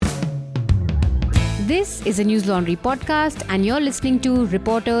This is a News Laundry podcast and you're listening to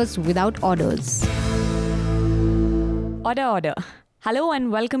Reporters Without Orders. Order. Hello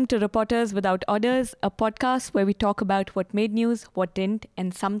and welcome to Reporters Without Orders, a podcast where we talk about what made news, what didn't,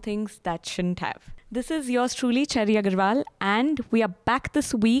 and some things that shouldn't have. This is yours truly, Cherry Agarwal, and we are back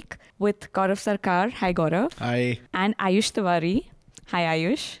this week with Gaurav Sarkar. Hi, Gaurav. Hi. And Ayush Tiwari. Hi,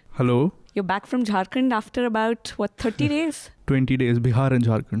 Ayush. Hello. You're back from Jharkhand after about, 30 days? 20 days, Bihar and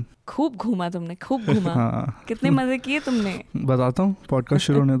Jharkhand. खूब घूमा तुमने, खूब घूमा. कितने मजे किए तुमने? बताता हूँ, podcast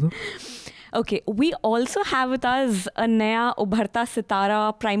शुरू होने दो. Okay, we also have with us a नया उभरता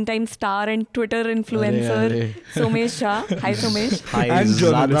सितारा, primetime star and Twitter influencer, Somesh Jha. Hi, Somesh. Hi, And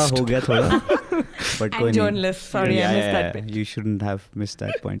journalist. हो गया थोड़ा. But And journalist. Sorry, I missed that bit. You shouldn't have missed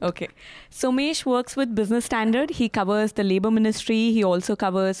that point. Okay. Somesh works with Business Standard. He covers the Labour Ministry. He also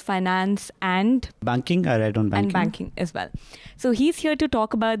covers finance and Banking, I read on banking. And banking as well. So he's here to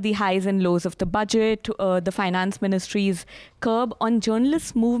talk about the highs and lows of the budget, the Finance Ministry's curb on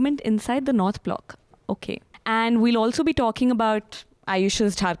journalists' movement inside the North Block. Okay. And we'll also be talking about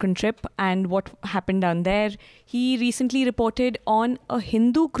Ayush's Jharkhand trip and what happened down there. He recently reported on a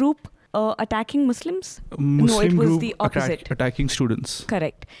Hindu group attacking Muslims? Muslim it was group the opposite. attacking students.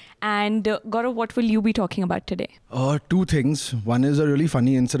 Correct. And Gaurav, what will you be talking about today? Two things. One is a really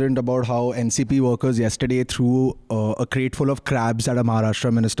funny incident about how NCP workers yesterday threw a crate full of crabs at a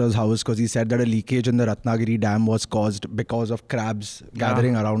Maharashtra minister's house because he said that a leakage in the Ratnagiri dam was caused because of crabs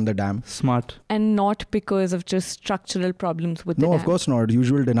gathering around the dam. Smart. And not because of just structural problems with the No, dam. of course not.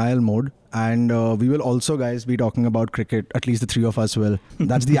 Usual denial mode. And we will also, guys, be talking about cricket. At least the three of us will.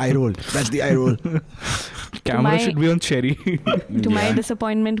 That's the eye roll. That's the eye roll. Camera should be on Cherry. To my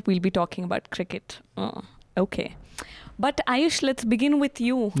disappointment, we'll be talking about cricket. Okay. But Ayush, let's begin with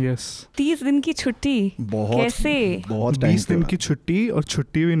you. Yes. 30 दिन की छुट्टी कैसे? बहुत time 20 दिन की छुट्टी और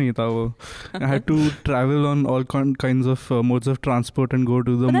छुट्टी भी नहीं था वो. I had to travel on all kinds of modes of transport and go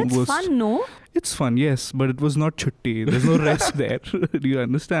to the But that's most... fun, no? It's fun, yes, but it was not chutti. There's no rest there. Do you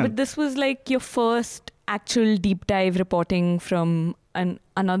understand? But this was like your first actual deep dive reporting from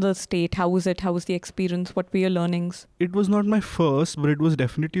another state. How was it? How was the experience? What were your learnings? It was not my first, but it was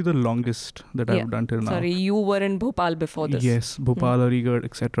definitely the longest that I've done till now. Sorry, you were in Bhopal before this. Yes, Bhopal, Aligarh,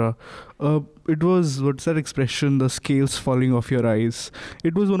 etc. It was, what's that expression, the scales falling off your eyes.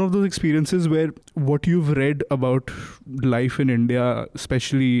 It was one of those experiences where what you've read about life in India,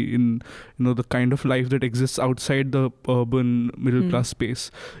 especially in the kind of life that exists outside the urban middle class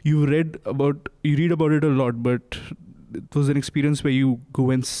space, you read about it a lot, but it was an experience where you go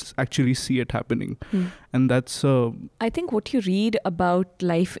and actually see it happening. And that's... I think what you read about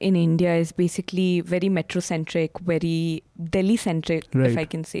life in India is basically very metrocentric, very Delhi-centric, if I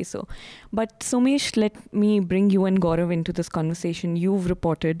can say so. But Somesh, let me bring you and Gaurav into this conversation. You've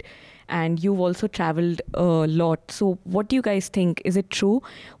reported and you've also traveled a lot. So what do you guys think? Is it true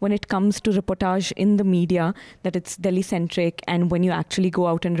when it comes to reportage in the media that it's Delhi-centric, and when you actually go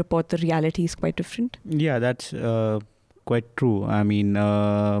out and report, the reality is quite different? Yeah, that's quite true. I mean,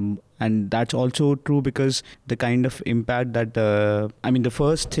 and that's also true because the kind of impact that, the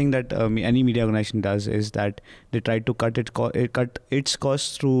first thing that any media organization does is that they try to cut its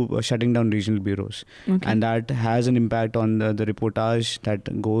costs through shutting down regional bureaus. Okay. And that has an impact on the reportage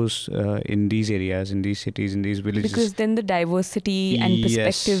that goes in these areas, in these cities, in these villages. Because then the diversity and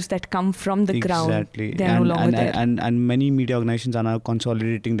perspectives that come from the ground, they're no longer there. And many media organizations are now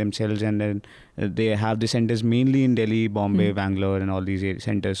consolidating themselves, and then they have the centers mainly in Delhi, Bombay, Bangalore, and all these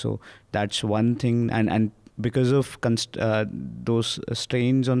centers. So that's one thing, and because of those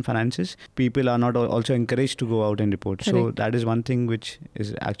strains on finances, people are not also encouraged to go out and report. Correct. So that is one thing which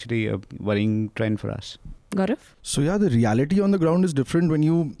is actually a worrying trend for us. Gaurav? So the reality on the ground is different when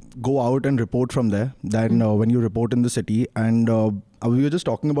you go out and report from there than when you report in the city. And we were just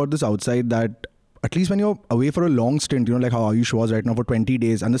talking about this outside, that at least when you're away for a long stint, like how Ayush was right now for 20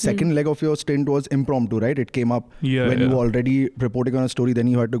 days, and the second leg of your stint was impromptu, right? It came up when you were already reporting on a story, then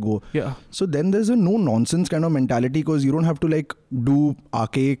you had to go. Yeah. So then there's a no nonsense kind of mentality, because you don't have to do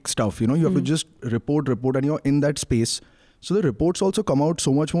archaic stuff, you have to just report and you're in that space. So the reports also come out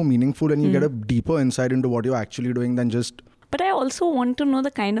so much more meaningful, and you get a deeper insight into what you're actually doing than just... But I also want to know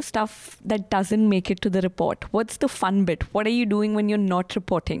the kind of stuff that doesn't make it to the report. What's the fun bit? What are you doing when you're not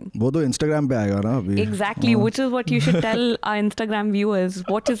reporting? वो तो Instagram पे आएगा ना अभी. Exactly, which is what you should tell our Instagram viewers.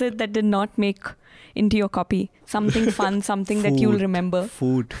 What is it that did not make into your copy? Something fun, something that you'll remember.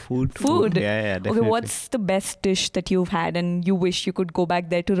 Food. Yeah, definitely. Okay, what's the best dish that you've had and you wish you could go back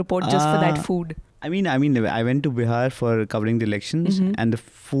there to report just for that food? I mean, I went to Bihar for covering the elections, and the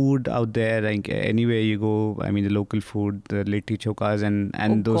food out there, like anywhere you go, I mean, the local food, the litti chokas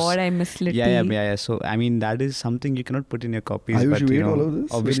and those. Oh God, I miss litti. Yeah. So I mean, that is something you cannot put in your copies. Ayush, but you ate all of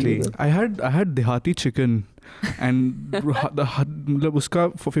this? obviously, I had dehati chicken. And मतलब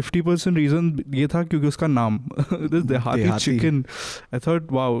उसका for 50% reason ये था क्योंकि उसका नाम this dehati chicken. I thought,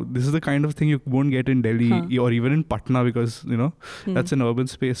 wow, this is the kind of thing you won't get in Delhi or even in Patna, because that's an urban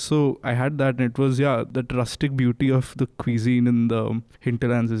space. So I had that, and it was that rustic beauty of the cuisine in the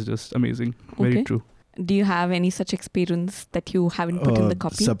hinterlands is just amazing. Very true. Do you have any such experience that you haven't put in the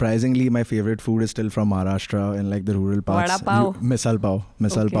copy? Surprisingly, my favorite food is still from Maharashtra in like the rural parts. Vada pav. Misal pav.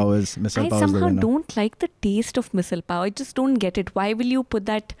 Misal pav is I the somehow winner. don't like the taste of misal pav. I just don't get it. Why will you put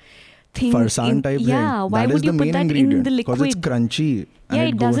that thing Farsan type thing? Yeah, why that would you the put main that ingredient, in the liquid? because it's crunchy. Yeah,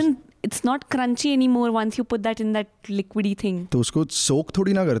 it doesn't. It's not crunchy anymore once you put that in that liquidy thing. तो उसको soak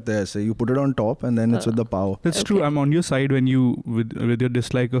थोड़ी ना करते हैं ऐसे. You put it on top and then it's with the pav. That's true. I'm on your side when you with your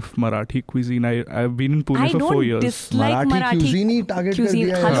dislike of Marathi cuisine. I've been in Pune for 4 years. I don't dislike Marathi cuisine he target कर cuisine.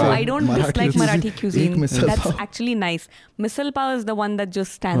 दिया है. Hello, I don't dislike Marathi cuisine. misal That's pav. actually nice. Misal pav is the one that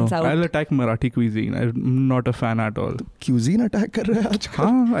just stands out. I'll attack Marathi cuisine. I'm not a fan at all. Cuisine attack कर रहा है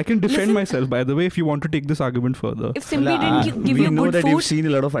आजकल. I can defend myself, by the way, if you want to take this argument further. If simply didn't give we you know good that food. you've seen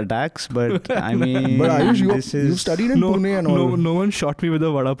a lot of attacks, but I mean, But Ayush, this you is studied in Pune and all. No one shot me with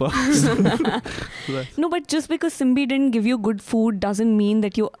a vada pav. No, but just because Simbi didn't give you good food doesn't mean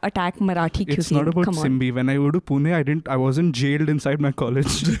that you attack Marathi cuisine. It's not about Come on. Simbi. When I go to Pune, I wasn't jailed inside my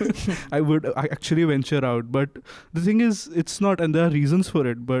college. I actually venture out. But the thing is, it's not, and there are reasons for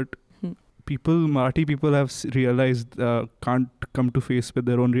it. But Marathi people have realized can't come to face with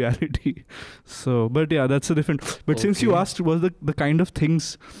their own reality. So, but yeah, that's a different. But since you asked, was the kind of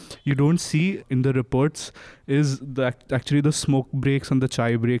things you don't see in the reports is actually the smoke breaks and the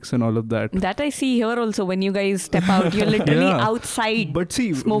chai breaks and all of that. That I see here also. When you guys step out, you're literally outside. But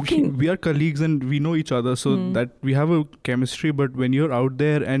see, smoking. We are colleagues and we know each other, so that we have a chemistry. But when you're out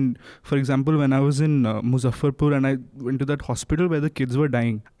there, and for example, when I was in Muzaffarpur and I went to that hospital where the kids were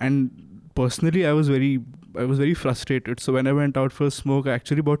dying, and personally, I was very frustrated. So when I went out for a smoke, I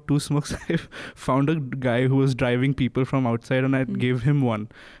actually bought 2 smokes. I found a guy who was driving people from outside, and I gave him one.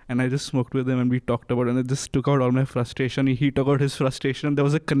 And I just smoked with him, and we talked about it. And I just took out all my frustration. He took out his frustration, and there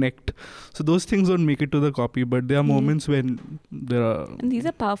was a connect. So those things don't make it to the copy, but there are moments when there are. And these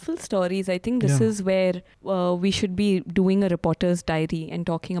are powerful stories. I think this is where we should be doing a reporter's diary and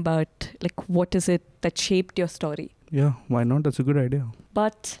talking about like what is it that shaped your story. Yeah, why not? That's a good idea.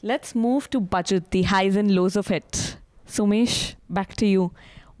 But let's move to budget, the highs and lows of it. Somesh, back to you.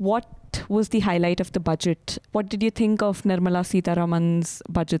 What was the highlight of the budget? What did you think of Nirmala Sitharaman's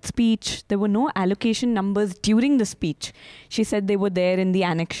budget speech? There were no allocation numbers during the speech. She said they were there in the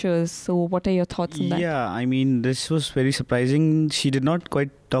annexures. So what are your thoughts on that? Yeah, I mean, this was very surprising. She did not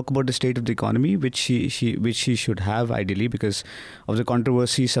quite talk about the state of the economy, which she should have ideally, because of the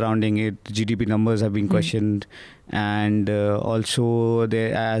controversy surrounding it. GDP numbers have been questioned, and also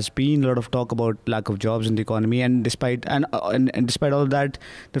there has been a lot of talk about lack of jobs in the economy. And despite despite all of that,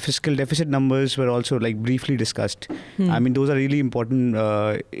 the fiscal deficit numbers were also like briefly discussed. I mean, those are really important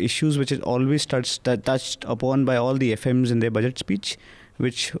issues which is always touched upon by all the FMs in their budget speech,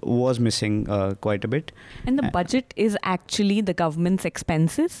 which was missing quite a bit. And the budget is actually the government's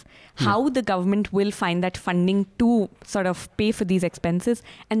expenses. How the government will find that funding to sort of pay for these expenses.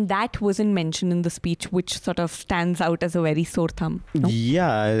 And that wasn't mentioned in the speech, which sort of stands out as a very sore thumb. No?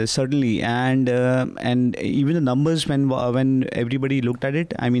 Yeah, certainly. And even the numbers, when everybody looked at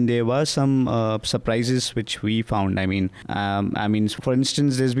it, I mean, there were some surprises which we found. I mean, for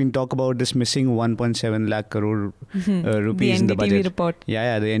instance, there's been talk about this missing 1.7 lakh crore rupees in the budget. The NDTV report.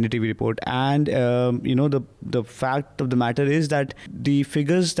 Yeah, the NDTV report. And, the fact of the matter is that the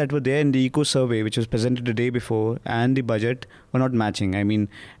figures that were there in the eco survey, which was presented the day before, and the budget were not matching. I mean,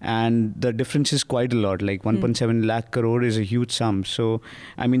 and the difference is quite a lot. Like 1.7 lakh crore is a huge sum. So,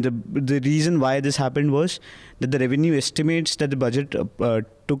 I mean, the reason why this happened was that the revenue estimates that the budget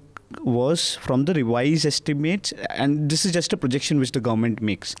took was from the revised estimates, and this is just a projection which the government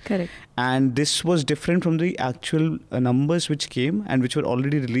makes. Correct. And this was different from the actual numbers which came and which were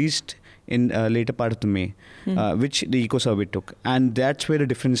already released in later part of the May, which the eco survey took. And that's where the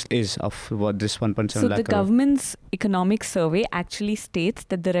difference is of what this 1.7 lakh crore. So the government's economic survey actually states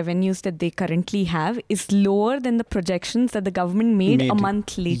that the revenues that they currently have is lower than the projections that the government made a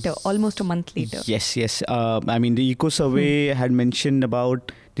month later, almost a month later. Yes. I mean, the eco survey had mentioned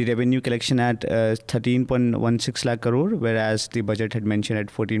about the revenue collection at 13.16 lakh crore, whereas the budget had mentioned at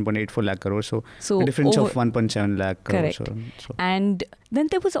 14.84 lakh crore. So a difference of 1.7 lakh crore. Correct. And then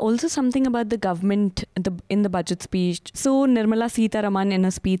there was also something about the government in the budget speech. So Nirmala Sitharaman in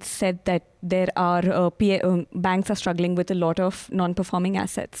a speech said that there are banks are struggling with a lot of non-performing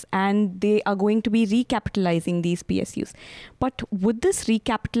assets and they are going to be recapitalizing these PSUs. But would this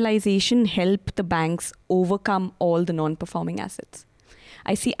recapitalization help the banks overcome all the non-performing assets?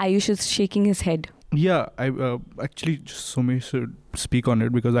 I see Ayush is shaking his head. Yeah, I actually Somesh should speak on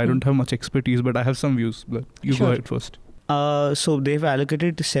it because I don't have much expertise, but I have some views. But you go ahead first. So they've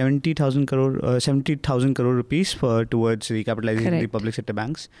allocated 70,000 crore rupees towards recapitalizing the public sector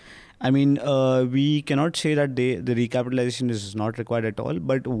banks. I mean, we cannot say that the recapitalization is not required at all.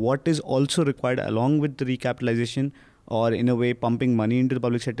 But what is also required along with the recapitalization, or in a way pumping money into the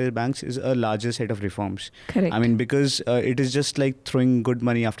public sector banks, is a larger set of reforms. Correct. I mean, because it is just like throwing good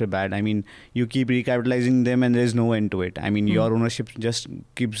money after bad. I mean, you keep recapitalizing them and there is no end to it. I mean, your ownership just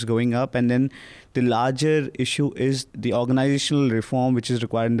keeps going up, and then the larger issue is the organizational reform which is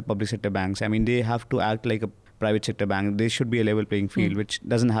required in the public sector banks. I mean, they have to act like a private sector bank. They should be a level playing field, which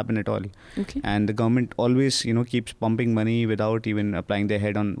doesn't happen at all. Okay. And the government always, keeps pumping money without even applying their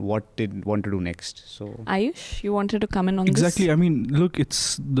head on what they want to do next. So Ayush, you wanted to comment on this? Exactly. I mean, look,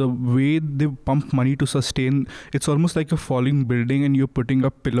 it's the way they pump money to sustain. It's almost like a falling building and you're putting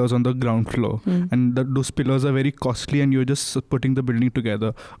up pillars on the ground floor. And those pillars are very costly and you're just putting the building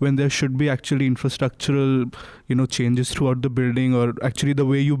together when there should be actually infrastructural, changes throughout the building, or actually the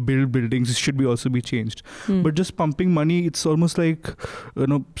way you build buildings should be also be changed. But just pumping money, it's almost like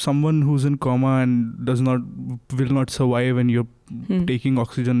someone who's in coma and will not survive, and you're taking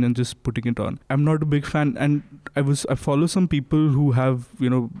oxygen and just putting it on. I'm not a big fan, and I follow some people who have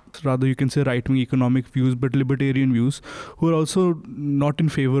rather you can say right-wing economic views but libertarian views, who are also not in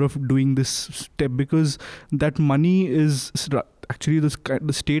favor of doing this step, because that money is actually the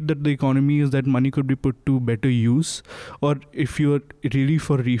state that the economy is, that money could be put to better use. Or if you're really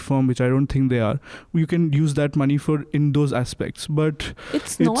for reform, which I don't think they are, you can use that money for in those aspects. But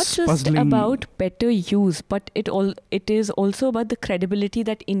it's not just puzzling about better use, but it is also about the credibility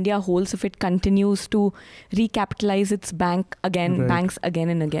that India holds if it continues to recapitalize its banks again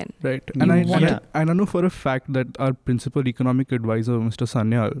and again. Right. And I know for a fact that our principal economic advisor, Mr.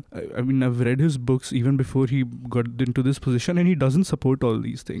 Sanyal, I mean, I've read his books even before he got into this position, and he doesn't support all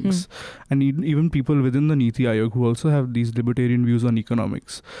these things. And even people within the Niti Aayog who also have these libertarian views on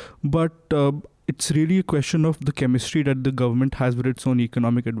economics. But it's really a question of the chemistry that the government has with its own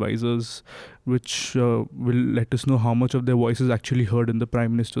economic advisors, which will let us know how much of their voice is actually heard in the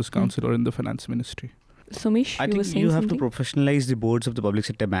Prime Minister's Council or in the Finance Ministry. Somesh, I think you have to professionalize the boards of the public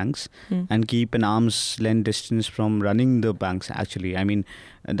sector banks and keep an arm's length distance from running the banks, actually. I mean,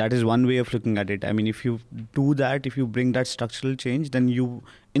 that is one way of looking at it. I mean, if you do that, if you bring that structural change, then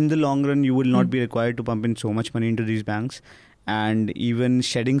in the long run, you will not be required to pump in so much money into these banks. And even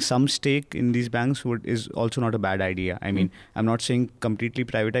shedding some stake in these banks is also not a bad idea. I mean, I'm not saying completely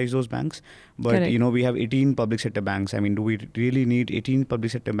privatize those banks, but Correct. We have 18 public sector banks. I mean, do we really need 18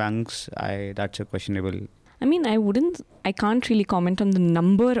 public sector banks? That's a questionable. I mean, I can't really comment on the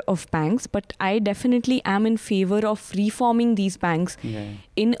number of banks, but I definitely am in favor of reforming these banks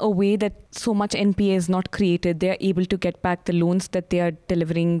in a way that so much NPA is not created. They are able to get back the loans that they are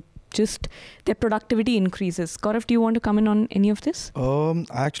delivering. Just their productivity increases. Gaurav, do you want to comment on any of this? I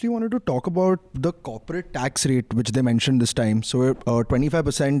actually wanted to talk about the corporate tax rate, which they mentioned this time. So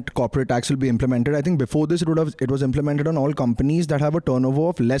 25% corporate tax will be implemented. I think before this, it was implemented on all companies that have a turnover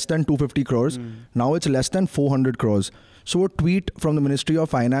of less than 250 crores. Now it's less than 400 crores. So a tweet from the Ministry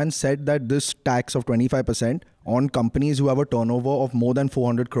of Finance said that this tax of 25% on companies who have a turnover of more than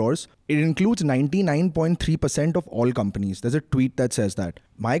 400 crores, it includes 99.3% of all companies. There's a tweet that says that.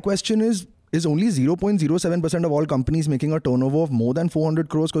 My question is only 0.07% of all companies making a turnover of more than 400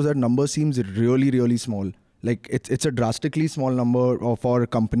 crores? Because that number seems really, really small. Like it's a drastically small number for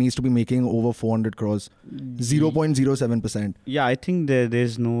companies to be making over 400 crores. 0.07%. Yeah, I think there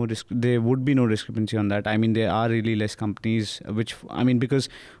would be no discrepancy on that. I mean, there are really less companies, because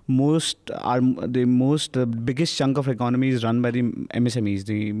the biggest chunk of economy is run by the MSMEs,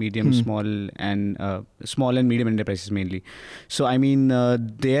 the medium, small and medium enterprises mainly. So, I mean,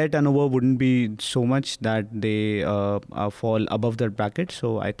 their turnover wouldn't be so much that they fall above that bracket.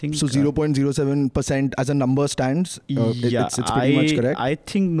 So, I think... So, 0.07% as a number stands? It's pretty much correct? I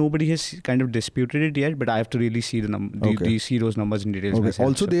think nobody has kind of disputed it yet, but I have to really see see those numbers in details myself.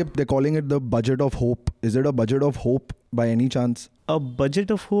 Also, they're calling it the budget of hope. Is it a budget of hope by any chance? A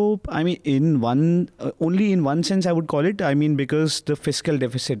budget of hope, I mean, only in one sense I would call it. I mean, because the fiscal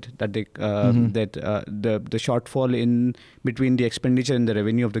deficit that the shortfall in between the expenditure and the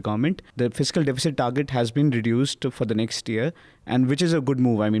revenue of the government, the fiscal deficit target has been reduced for the next year, and which is a good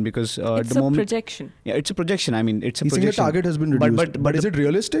move. I mean, because it's a projection. Yeah, it's a projection. I mean, it's a projection. The target has been reduced, but is it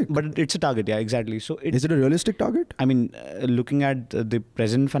realistic? But it's a target, yeah, exactly. So is it a realistic target? I mean, looking at the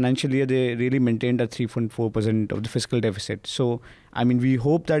present financial year, they really maintained at 3.4% of the fiscal deficit. So I mean, we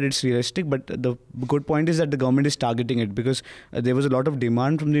hope that it's realistic, but the good point is that the government is targeting it, because there was a lot of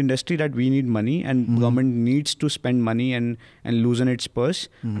demand from the industry that we need money, and government needs to spend money and loosen its purse.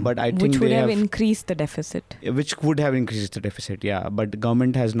 But I think which would have increased the deficit. Which would have increased the deficit, yeah. But the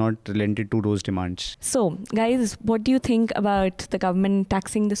government has not relented to those demands. So, guys, what do you think about the government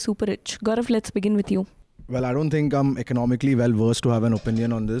taxing the super rich? Gaurav, let's begin with you. Well, I don't think I'm economically well versed to have an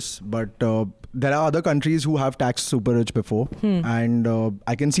opinion on this, but there are other countries who have taxed super rich before, and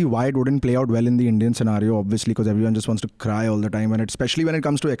I can see why it wouldn't play out well in the Indian scenario, obviously, because everyone just wants to cry all the time, and especially when it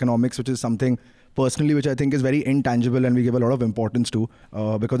comes to economics, which is something personally which I think is very intangible and we give a lot of importance to,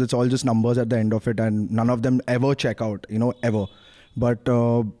 because it's all just numbers at the end of it, and none of them ever check out, ever. But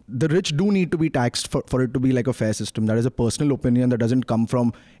the rich do need to be taxed for it to be like a fair system. That is a personal opinion that doesn't come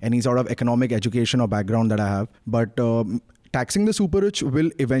from any sort of economic education or background that I have. But taxing the super rich will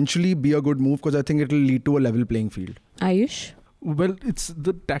eventually be a good move, because I think it will lead to a level playing field. Ayush? Well, it's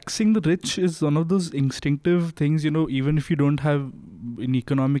the taxing the rich is one of those instinctive things, even if you don't have an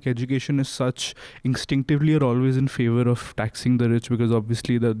economic education as such, instinctively you're always in favor of taxing the rich, because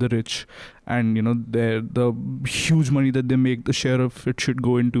obviously the rich and, the huge money that they make, the share of it should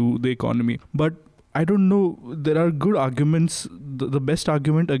go into the economy. But I don't know, there are good arguments. The best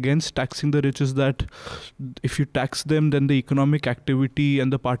argument against taxing the rich is that if you tax them, then the economic activity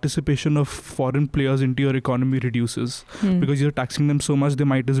and the participation of foreign players into your economy reduces. Because you're taxing them so much, they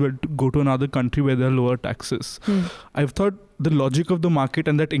might as well go to another country where there are lower taxes. I've thought the logic of the market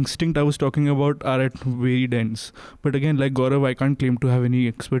and that instinct I was talking about are at varied ends. But again, like Gaurav, I can't claim to have any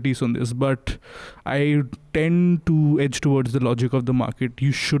expertise on this, but I tend to edge towards the logic of the market.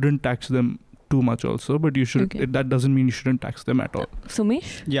 You shouldn't tax them too much also, but you should. Okay. That doesn't mean you shouldn't tax them at all.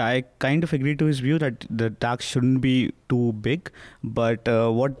 Somesh? Yeah, I kind of agree to his view that the tax shouldn't be too big. But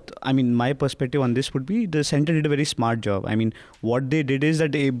my perspective on this would be the center did a very smart job. I mean, what they did is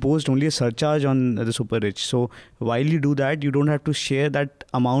that they imposed only a surcharge on the super rich. So while you do that, you don't have to share that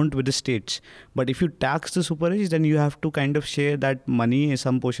amount with the states. But if you tax the super rich, then you have to kind of share that money,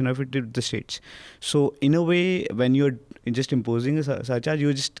 some portion of it, with the states. So in a way, when you're just imposing a surcharge,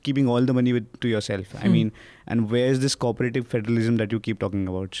 you're just keeping all the money to yourself. I mean, and where's this cooperative federalism that you keep talking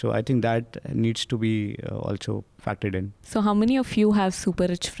about? So I think that needs to be also factored in. So how many of you have super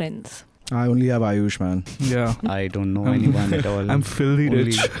rich friends? I only have Ayush, man. Yeah. I don't know anyone at all. I'm filthy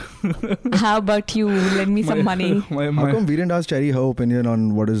rich. How about you? Lend me some money. How come we didn't ask Cherry her opinion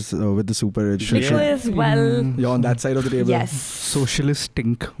on what is with the super rich? Because, you're on that side of the table. Yes. Socialist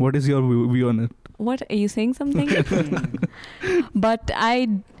stink. What is your view on it? What? Are you saying something? But I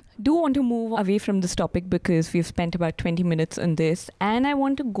do want to move away from this topic because we've spent about 20 minutes on this, and I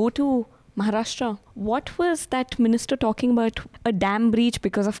want to go to Maharashtra. What was that minister talking about? A dam breach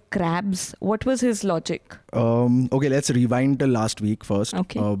because of crabs? What was his logic? Okay, let's rewind till last week first.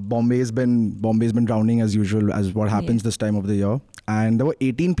 Okay. Bombay's been drowning as usual, as what happens this time of the year. And there were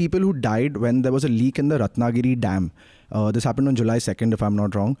 18 people who died when there was a leak in the Ratnagiri dam. This happened on July 2nd, if I'm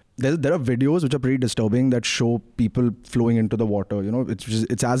not wrong. There are videos which are pretty disturbing that show people flowing into the water.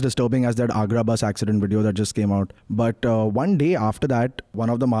 It's as disturbing as that Agra bus accident video that just came out. But one day after that, one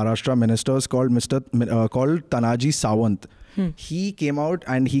of the Maharashtra ministers called Tanaji Sawant, he came out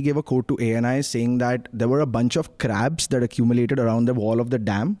and he gave a quote to ANI saying that there were a bunch of crabs that accumulated around the wall of the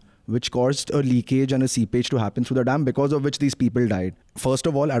dam, which caused a leakage and a seepage to happen through the dam, because of which these people died. First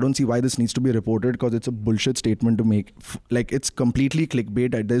of all, I don't see why this needs to be reported, because it's a bullshit statement to make. Like, it's completely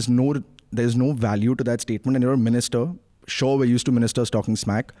clickbait. There's no value to that statement, and you're a minister. Sure, we're used to ministers talking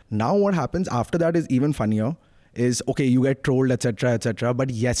smack. Now what happens after that is even funnier. Is, okay, you get trolled, etc., etc.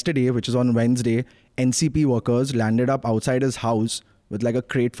 But yesterday, which is on Wednesday, NCP workers landed up outside his house with like a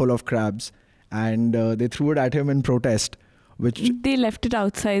crate full of crabs, and they threw it at him in protest. Which they left it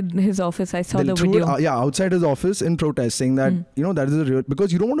outside his office. I saw the video. Outside his office in protest, saying that that is a real,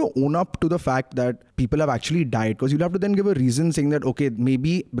 because you don't want to own up to the fact that people have actually died, because you'll have to then give a reason saying that, okay,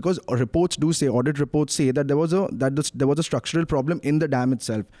 maybe because audit reports say that there was a structural problem in the dam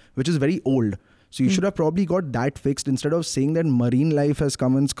itself, which is very old. So you should have probably got that fixed, instead of saying that marine life has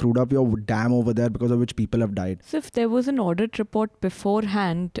come and screwed up your dam over there, because of which people have died. So if there was an audit report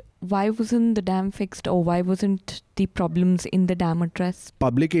beforehand, why wasn't the dam fixed, or why wasn't the problems in the dam addressed?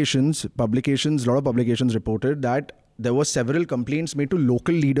 Publications, a lot of publications reported that there were several complaints made to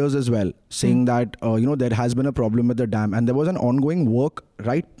local leaders as well, saying that, there has been a problem with the dam, and there was an ongoing work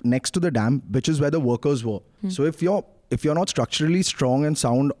right next to the dam, which is where the workers were. So if you're not structurally strong and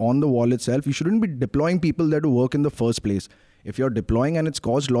sound on the wall itself, you shouldn't be deploying people there to work in the first place. If you're deploying and it's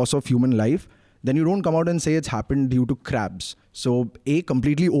caused loss of human life, then you don't come out and say it's happened due to crabs. So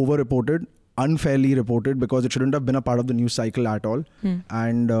completely over-reported, unfairly reported, because it shouldn't have been a part of the news cycle at all.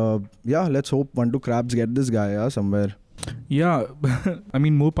 And let's hope 1-2 crabs get this guy somewhere. Yeah, I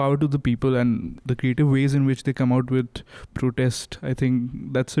mean, more power to the people and the creative ways in which they come out with protest. I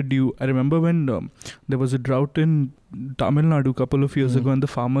think that's a due. I remember when there was a drought in Tamil Nadu a couple of years ago, and the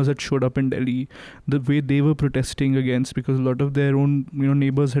farmers had showed up in Delhi. The way they were protesting against, because a lot of their own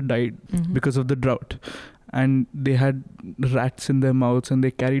neighbors had died because of the drought. And they had rats in their mouths, and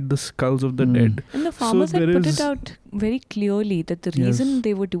they carried the skulls of the dead. And the farmers had put it out very clearly that the reason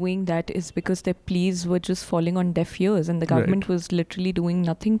they were doing that is because their pleas were just falling on deaf ears, and the government was literally doing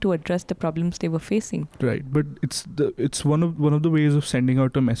nothing to address the problems they were facing. Right, but it's one of the ways of sending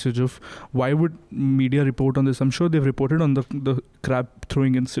out a message of why would media report on this. I'm sure they've reported on the crab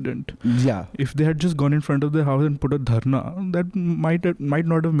throwing incident. Yeah. If they had just gone in front of their house and put a dharna, that might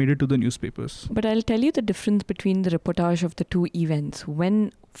not have made it to the newspapers. But I'll tell you the difference between the reportage of the two events.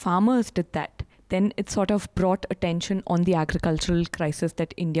 When farmers did that, then it sort of brought attention on the agricultural crisis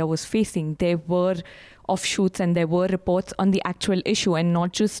that India was facing. There were offshoots and there were reports on the actual issue, and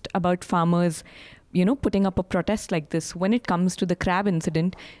not just about farmers, putting up a protest like this. When it comes to the crab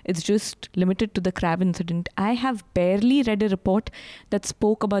incident, it's just limited to the crab incident. I have barely read a report that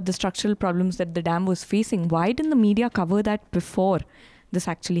spoke about the structural problems that the dam was facing. Why didn't the media cover that before this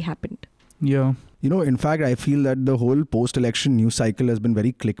actually happened? Yeah. In fact, I feel that the whole post-election news cycle has been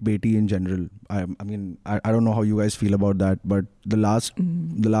very clickbaity in general. I don't know how you guys feel about that, but the last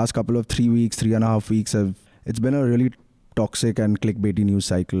couple of 3.5 weeks, it's been a really toxic and clickbaity news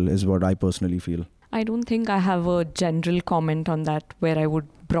cycle is what I personally feel. I don't think I have a general comment on that where I would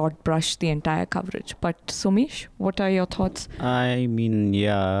broad brush the entire coverage. But Somesh, what are your thoughts? I mean,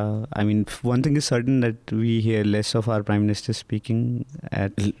 one thing is certain, that we hear less of our Prime Minister speaking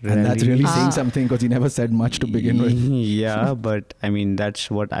at and rallies. that's really saying something, because he never said much to begin with. Yeah, but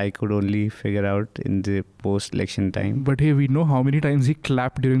that's what I could only figure out in the post-election time. But hey, we know how many times he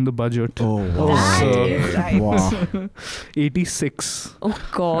clapped during the budget. Oh, wow. Wow. 86. Oh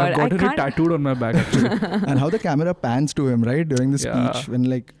God, I've got it tattooed on my back actually. And how the camera pans to him, right, during the speech,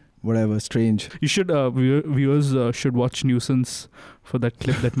 when whatever, strange. You should, viewers should watch Nuisance for that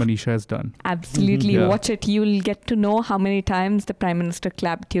clip that Manisha has done. Absolutely, watch it. You'll get to know how many times the Prime Minister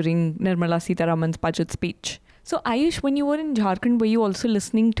clapped during Nirmala Sitharaman's budget speech. So Ayush, when you were in Jharkhand, were you also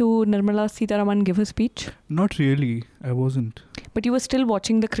listening to Nirmala Sitharaman give a speech? Not really, I wasn't. But you were still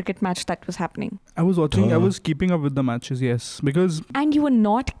watching the cricket match that was happening? I was watching, I was keeping up with the matches, yes. Because... And you were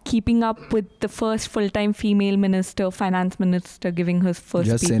not keeping up with the first full-time female minister, finance minister, giving her first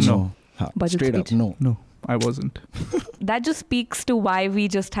just speech? Say no. Budget Straight speech. up, no. No, I wasn't. That just speaks to why we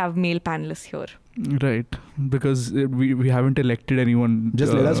just have male panelists here. Right, because we haven't elected anyone.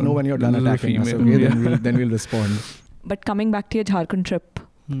 Just let us know when you're done attacking us, okay? Then we'll respond. But coming back to your Jharkhand trip,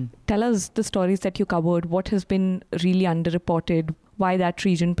 tell us the stories that you covered. What has been really underreported? Why that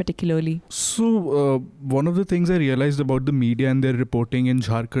region particularly? So, one of the things I realized about the media and their reporting in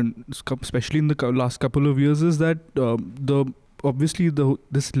Jharkhand, especially in the last couple of years, is that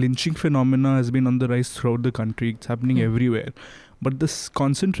this lynching phenomena has been on the rise throughout the country. It's happening everywhere. But this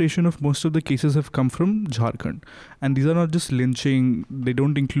concentration of most of the cases have come from Jharkhand. And these are not just lynching. They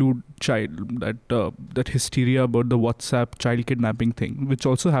don't include that hysteria about the WhatsApp child kidnapping thing, which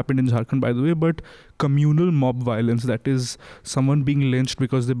also happened in Jharkhand, by the way, but communal mob violence, that is someone being lynched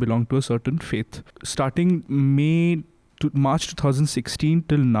because they belong to a certain faith. Starting March 2016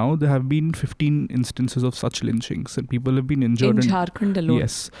 till now, there have been 15 instances of such lynchings, and people have been injured. In Jharkhand alone?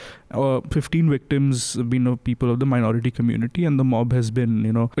 Yes. 15 victims have been people of the minority community, and the mob has been,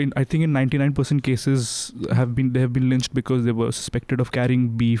 I think in 99% cases they have been lynched because they were suspected of carrying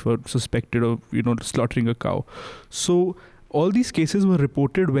beef or suspected of, slaughtering a cow. So all these cases were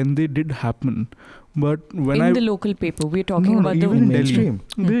reported when they did happen. But when the local paper, we're talking about the mainstream.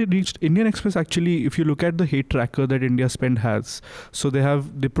 They reached Indian Express. Actually, if you look at the hate tracker that India Spend has, so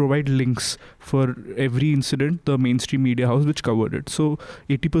they provide links for every incident, the mainstream media house which covered it. So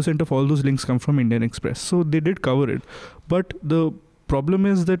 80% of all those links come from Indian Express. So they did cover it. But the problem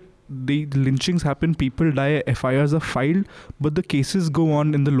is that the lynchings happen, people die, FIRs are filed, but the cases go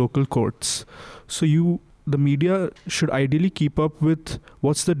on in the local courts. So the media should ideally keep up with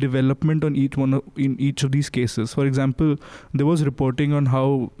what's the development on in each of these cases. For example, there was reporting on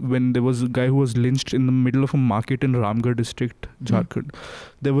how when there was a guy who was lynched in the middle of a market in Ramgarh district, Jharkhand,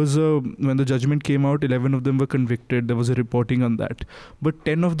 there was when the judgment came out, 11 of them were convicted. There was a reporting on that, but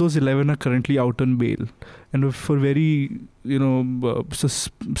 10 of those 11 are currently out on bail, and for very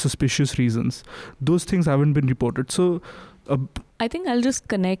suspicious reasons. Those things haven't been reported. So I think I'll just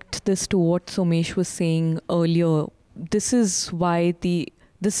connect this to what Somesh was saying earlier. This is why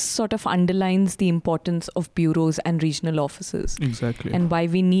this sort of underlines the importance of bureaus and regional offices. Exactly. And why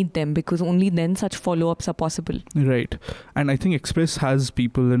we need them, because only then such follow-ups are possible. Right. And I think Express has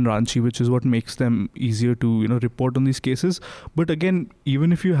people in Ranchi, which is what makes them easier to, report on these cases. But again,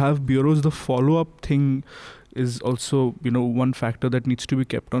 even if you have bureaus, the follow-up thing is also, one factor that needs to be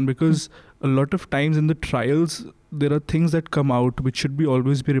kept on, because a lot of times in the trials, there are things that come out which should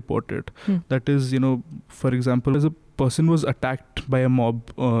always be reported. That is, for example, as a person was attacked by a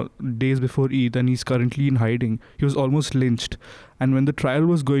mob days before Eid, and he's currently in hiding. He was almost lynched. And when the trial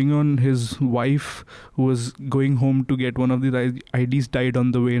was going on, his wife, who was going home to get one of the IDs, died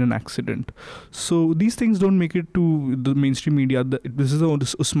on the way in an accident. So these things don't make it to the mainstream media. This is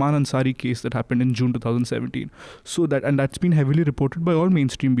this Usman Ansari case that happened in June 2017. So that's been heavily reported by all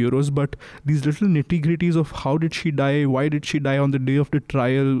mainstream bureaus. But these little nitty-gritties of how did she die, why did she die on the day of the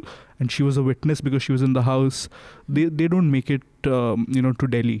trial, and she was a witness because she was in the house, they don't make it to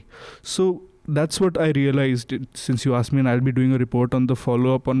Delhi. So that's what I realized since you asked me, and I'll be doing a report on the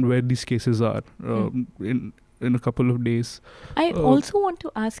follow-up on where these cases are in a couple of days. I also want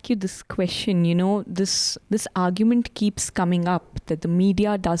to ask you this question. This argument keeps coming up that the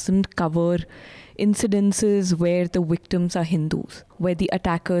media doesn't cover incidences where the victims are Hindus, where the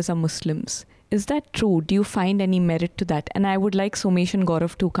attackers are Muslims. Is that true? Do you find any merit to that? And I would like Somesh and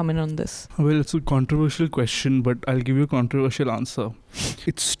Gaurav to come in on this. Well, it's a controversial question, but I'll give you a controversial answer.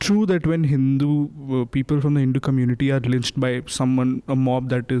 It's true that when Hindu people from the Hindu community are lynched by a mob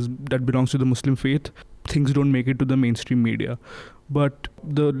that belongs to the Muslim faith, things don't make it to the mainstream media. But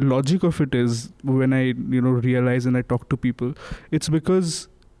the logic of it is, when I realize and I talk to people, it's because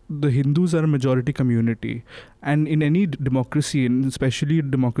the Hindus are a majority community, and in any democracy, and especially a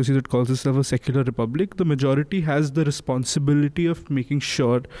democracy that calls itself a secular republic, the majority has the responsibility of making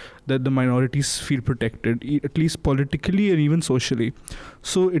sure that the minorities feel protected, at least politically and even socially.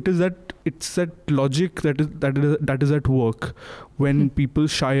 So it's that logic that is at work when people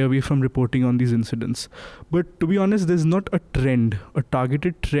shy away from reporting on these incidents. But to be honest, there's not a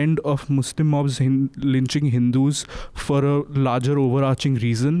targeted trend of Muslim mobs lynching Hindus for a larger overarching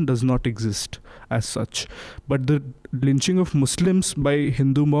reason does not exist as such. But the lynching of Muslims by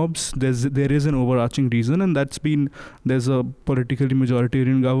Hindu mobs, there is an overarching reason, and there's a politically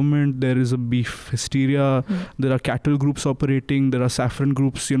majoritarian government, there is a beef hysteria, there are cattle groups operating, there are saffron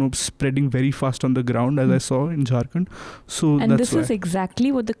groups, spreading very fast on the ground, as I saw in Jharkhand. So and this is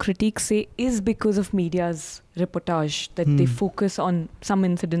exactly what the critics say is because of media's reportage, that they focus on some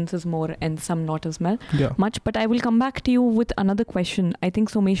incidences more and some not as much. But I will come back to you with another question. I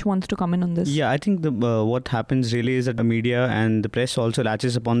think Somesh wants to comment on this. Yeah, I think what happens really is that the media and the press also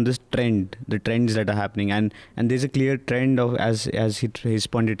latches upon this trend, the trends that are happening, and there's a clear trend of, as he's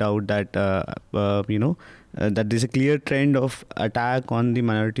pointed out, that that there's a clear trend of attack on the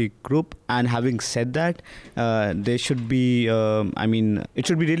minority group. And having said that, there should be, it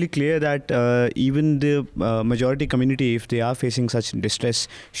should be really clear that even the majority community, if they are facing such distress,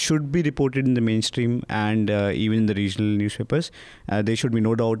 should be reported in the mainstream and even in the regional newspapers. There should be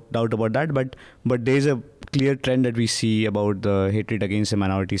no doubt about that. But there's a clear trend that we see about the hatred against the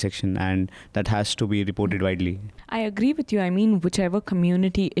minority section, and that has to be reported widely. I agree with you. I mean, whichever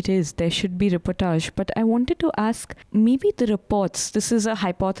community it is, there should be reportage. But I wanted to ask, maybe the reports, this is a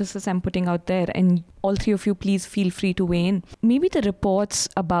hypothesis I'm putting out there, and all three of you please feel free to weigh in. Maybe the reports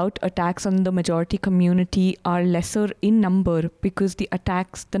about attacks on the majority community are lesser in number because the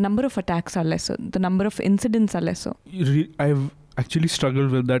number of attacks are lesser, the number of incidents are lesser. I've actually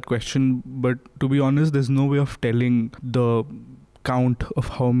struggled with that question, but to be honest, there's no way of telling the count of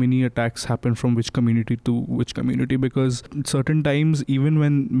how many attacks happen from which community to which community, because certain times, even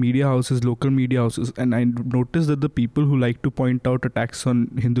when local media houses, and I noticed that the people who like to point out attacks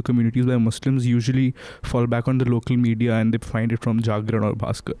on Hindu communities by Muslims usually fall back on the local media, and they find it from Jagran or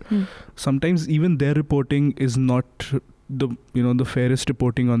Bhaskar. Sometimes even their reporting is not the fairest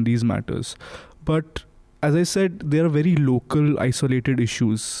reporting on these matters. But as I said, they are very local, isolated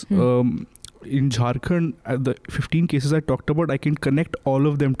issues. in Jharkhand, the 15 cases I talked about, I can connect all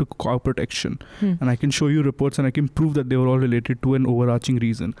of them to cow protection. And I can show you reports and I can prove that they were all related to an overarching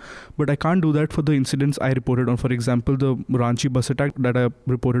reason. But I can't do that for the incidents I reported on. For example, the Ranchi bus attack that I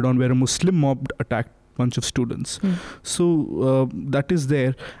reported on, where a Muslim mob attacked a bunch of students. So that is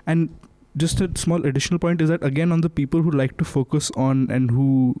there. And just a small additional point is that, again, on the people who like to focus on and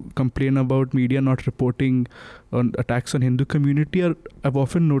who complain about media not reporting on attacks on Hindu community, I've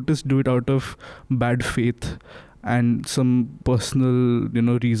often noticed do it out of bad faith and some personal,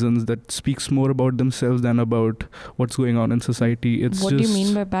 reasons that speaks more about themselves than about what's going on in society. What do you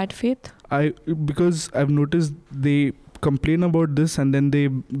mean by bad faith? Because I've noticed they complain about this and then they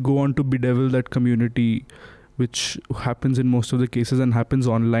go on to bedevil that community, which happens in most of the cases and happens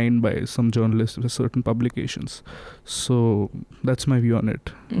online by some journalists with certain publications. So that's my view on it,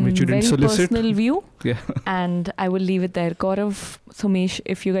 which you didn't solicit. Very personal view. Yeah. And I will leave it there. Gaurav, Somesh,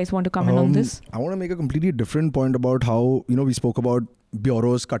 if you guys want to comment on this. I want to make a completely different point about how, we spoke about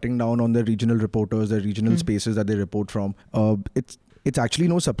bureaus cutting down on their regional reporters, their regional spaces that they report from. It's actually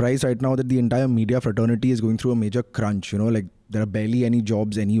no surprise right now that the entire media fraternity is going through a major crunch. There are barely any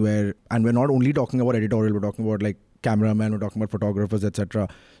jobs anywhere, and we're not only talking about editorial, we're talking about like cameramen, we're talking about photographers, etc.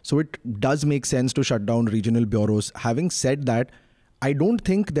 So it does make sense to shut down regional bureaus. Having said that, I don't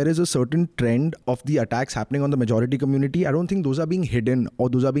think there is a certain trend of the attacks happening on the majority community. I don't think those are being hidden or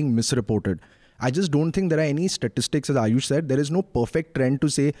those are being misreported. I just don't think there are any statistics, as Ayush said. There is no perfect trend to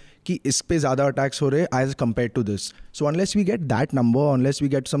say कि इस पे ज़्यादा attacks हो रहे as compared to this. So unless we get that number, unless we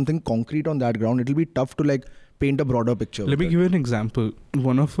get something concrete on that ground, it will be tough to paint a broader picture. Let me give you an example.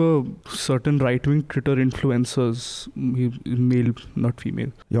 One of a certain right-wing Twitter influencers, male, not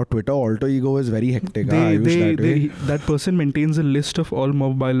female. Your Twitter alter ego is very hectic. That person maintains a list of all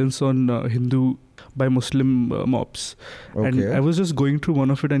mob violence on Hindu by Muslim mobs. Okay. And I was just going through one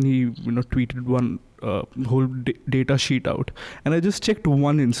of it, and he tweeted one whole data sheet out. And I just checked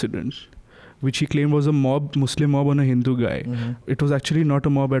one incident, which he claimed was a Muslim mob on a Hindu guy. It was actually not a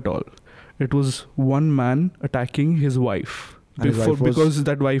mob at all. It was one man attacking his wife because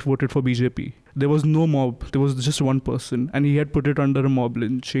that wife voted for BJP. There was no mob. There was just one person, and he had put it under a mob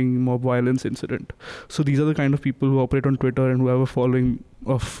lynching, mob violence incident. So these are the kind of people who operate on Twitter and who have a following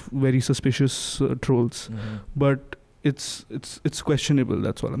of very suspicious trolls. But it's questionable.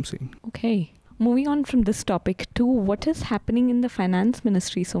 That's what I'm saying. Okay. Moving on from this topic to what is happening in the Finance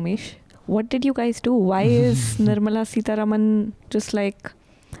Ministry, Somesh. What did you guys do? Why is Nirmala Sitharaman just like,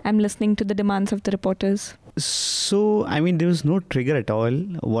 I'm listening to the demands of the reporters? So, there was no trigger at all.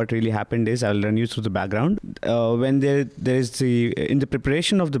 What really happened is, I'll run you through the background. When there is in the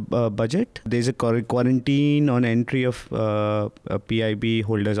preparation of the budget, there's a quarantine on entry of PIB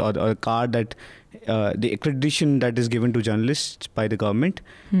holders or a card that the accreditation that is given to journalists by the government.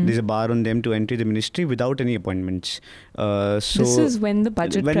 There's a bar on them to enter the ministry without any appointments. So this is when the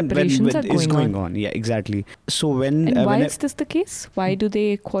budget preparations are going on. Yeah, exactly. So why is this the case? Why do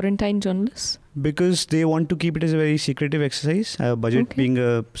they quarantine journalists? Because they want to keep it as a very secretive exercise. Budget being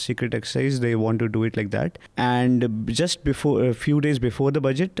a secret exercise, they want to do it like that. And just before, a few days before the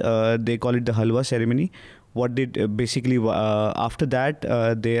budget, they call it the halwa ceremony. What they basically after that,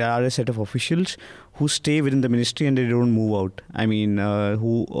 there are a set of officials who stay within the ministry and they don't move out.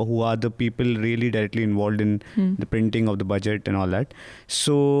 Who are the people really directly involved in the printing of the budget and all that.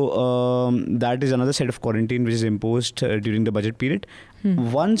 So that is another set of quarantine which is imposed during the budget period.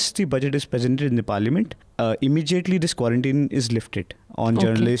 Once the budget is presented in the parliament, immediately this quarantine is lifted on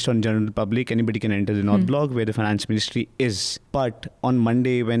journalists, on general public. Anybody can enter the North Block where the finance ministry is. But on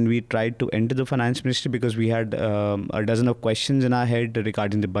Monday, when we tried to enter the finance ministry, because we had a dozen of questions in our head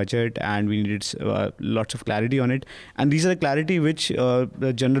regarding the budget and we needed lots of clarity on it. And these are the clarity which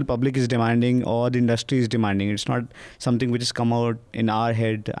the general public is demanding or the industry is demanding. It's not something which has come out in our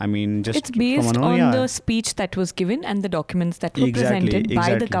head. It's based on the speech that was given and the documents that were presented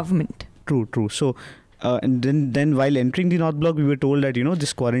by the government. True. So, and then while entering the North Block, we were told that,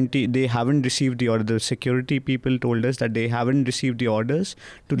 this quarantine, they haven't received the order. The security people told us that they haven't received the orders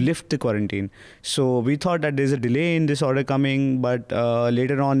to lift the quarantine. So we thought that there's a delay in this order coming, but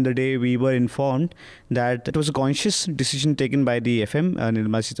later on the day we were informed that it was a conscious decision taken by the FM,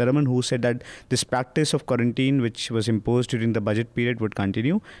 Nirmala Sitharaman, who said that this practice of quarantine, which was imposed during the budget period, would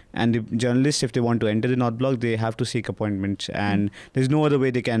continue. And the journalists, if they want to enter the North Block, they have to seek appointments. And there's no other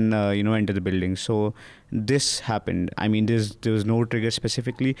way they can, enter the building. So this happened. There was no trigger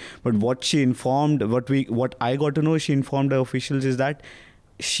specifically, but what she informed, what I got to know, she informed the officials is that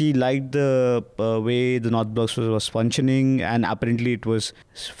she liked the way the North Block was functioning, and apparently it was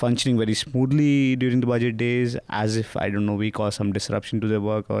functioning very smoothly during the budget days, as if, I don't know, we caused some disruption to their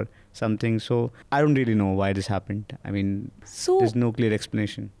work or something. So I don't really know why this happened. I mean, there's no clear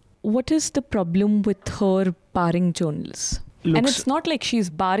explanation. What is the problem with her barring journalists? And it's not like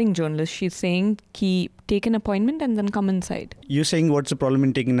she's barring journalists. She's saying, take an appointment and then come inside. You're saying what's the problem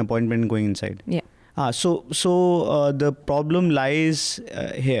in taking an appointment and going inside? Yeah. So the problem lies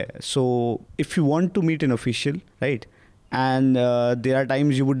here. So if you want to meet an official, right, and there are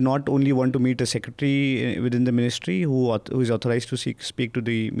times you would not only want to meet a secretary within the ministry who is authorized to speak to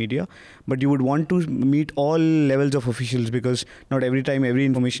the media, but you would want to meet all levels of officials, because not every time every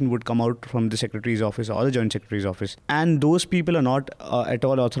information would come out from the secretary's office or the joint secretary's office, and those people are not at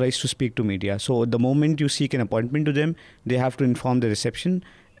all authorized to speak to media. So the moment you seek an appointment to them, they have to inform the reception.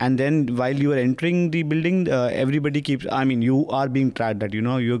 And then while you are entering the building, everybody you are being tracked that,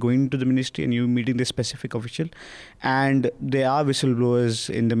 you're going to the ministry and you're meeting the specific official. And there are whistleblowers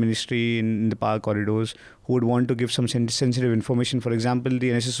in the ministry, in the power corridors, who would want to give some sensitive information. For example,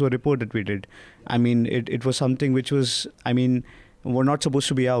 the NSSO report that we did. It was something which was, were not supposed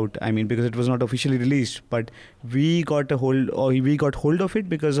to be out. Because it was not officially released. But we got hold of it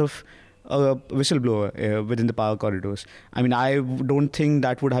because of a whistleblower within the power corridors. I don't think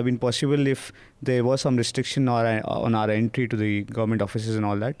that would have been possible if there was some restriction on our entry to the government offices and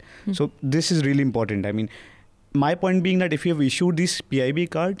all that. So this is really important. My point being that if you have issued these PIB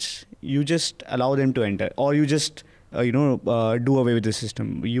cards, you just allow them to enter, or you just do away with the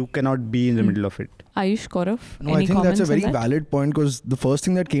system. You cannot be in the middle of it. Ayush, Gaurav, no, I think that's a very valid point, because the first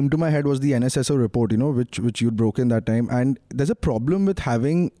thing that came to my head was the NSSO report, which you'd broken that time. And there's a problem with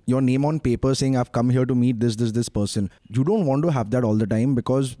having your name on paper saying, I've come here to meet this person. You don't want to have that all the time,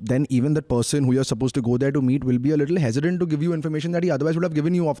 because then even that person who you're supposed to go there to meet will be a little hesitant to give you information that he otherwise would have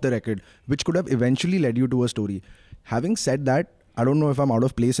given you off the record, which could have eventually led you to a story. Having said that, I don't know if I'm out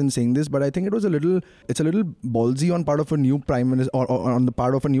of place in saying this, but I think it's a little ballsy on part of a new Prime Minister or on the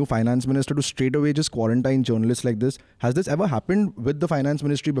part of a new Finance Minister to straight away just quarantine journalists like this. Has this ever happened with the Finance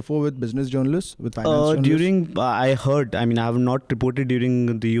Ministry before, with business journalists, with finance journalists? I heard, I have not reported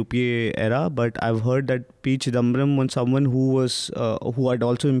during the UPA era, but I've heard that P. Chidambaram was someone who had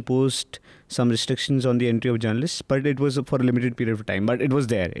also imposed some restrictions on the entry of journalists, but it was for a limited period of time. But it was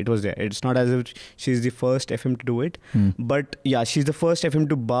there. It's not as if she's the first FM to do it. But yeah, she's the first FM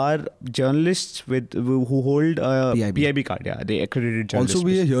to bar journalists who hold a PIB card. Yeah, the accredited journalists. Also,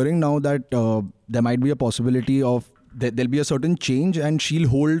 we are hearing now that there might be a possibility of there'll be a certain change and she'll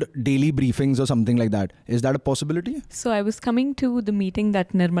hold daily briefings or something like that. Is that a possibility? So I was coming to the meeting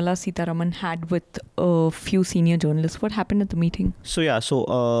that Nirmala Sitharaman had with a few senior journalists. What happened at the meeting?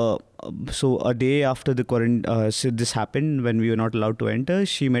 So a day after this happened, when we were not allowed to enter,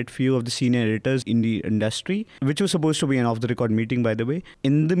 she met few of the senior editors in the industry, which was supposed to be an off-the-record meeting, by the way.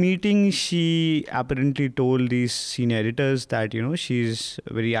 In the meeting, she apparently told these senior editors that, she's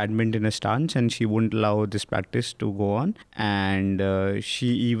very adamant in her stance and she wouldn't allow this practice to go on. And she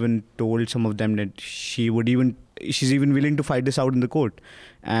even told some of them that she's even willing to fight this out in the court.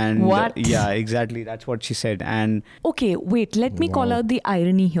 And what? Yeah, exactly. That's what she said. And okay, wait, let me call out the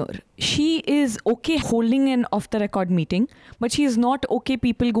irony here. She is okay holding an off-the-record meeting, but she is not okay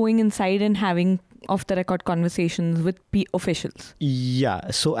people going inside and having off-the-record conversations with officials. Yeah.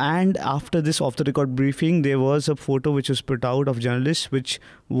 So, and after this off-the-record briefing, there was a photo which was put out of journalists, which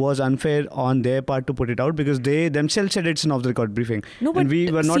was unfair on their part to put it out, because they themselves said it's an off-the-record briefing. No, but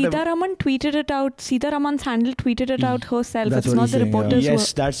Sitharaman tweeted it out. Sitharaman's handle tweeted it out herself. It's not the reporters. Yeah.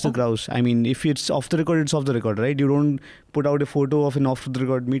 Yes, that's the grouse. If it's off the record, it's off the record, right? You don't put out a photo of an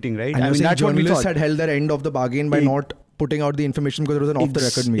off-the-record meeting, right? And that's what we thought. Journalists had held their end of the bargain by not putting out the information because it was an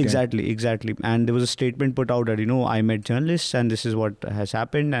off-the-record meeting. Exactly. And there was a statement put out that, I met journalists and this is what has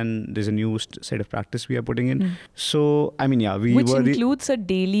happened and there's a new set of practice we are putting in. So, which includes a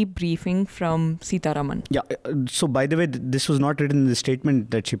daily briefing from Sitharaman. Yeah. So, by the way, this was not written in the statement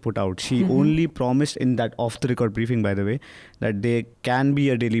that she put out. She only promised in that off-the-record briefing, by the way, that there can be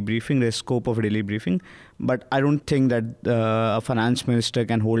a daily briefing, there's scope of a daily briefing. But I don't think that a finance minister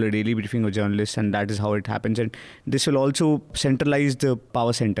can hold a daily briefing of journalists, and that is how it happens. And this will also centralize the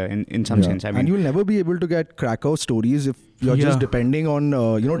power center in some sense. And you'll never be able to get Krakow stories if you're just depending on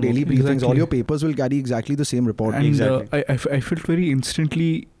daily briefings. Exactly. All your papers will carry exactly the same report. And I felt very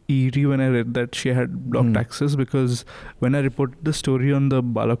instantly eerie when I read that she had blocked access, because when I reported the story on the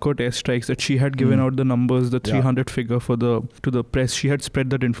Balakot airstrikes that she had given out the numbers, the 300 figure to the press, she had spread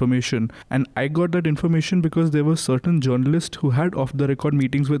that information, and I got that information because there were certain journalists who had off the record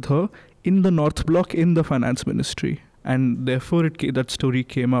meetings with her in the North Block in the Finance Ministry. and therefore that story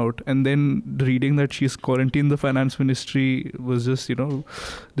came out. And then reading that she's quarantined in the finance ministry was just,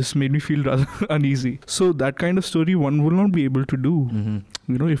 this made me feel rather uneasy. So that kind of story one will not be able to do,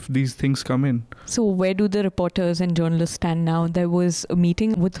 if these things come in. So where do the reporters and journalists stand now? There was a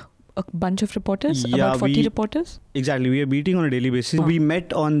meeting with a bunch of reporters, about 40 reporters? Exactly. We are meeting on a daily basis. We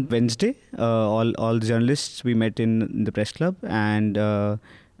met on Wednesday, all the journalists, we met in the press club, and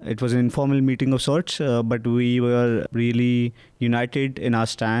it was an informal meeting of sorts, but we were really united in our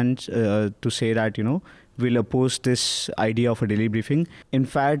stance to say that, we'll oppose this idea of a daily briefing. In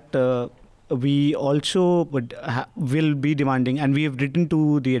fact, we also will be demanding, and we have written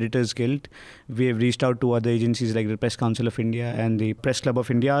to the Editors Guild. We have reached out to other agencies like the Press Council of India and the Press Club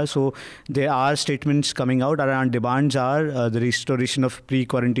of India. So there are statements coming out. Our demands are the restoration of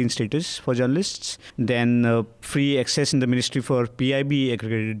pre-quarantine status for journalists, then free access in the ministry for PIB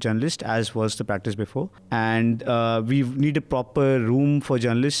accredited journalists, as was the practice before. And we need a proper room for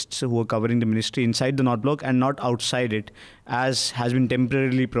journalists who are covering the ministry inside the North Block and not outside it, as has been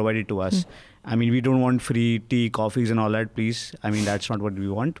temporarily provided to us. I mean, we don't want free tea, coffees and all that, please. I mean, that's not what we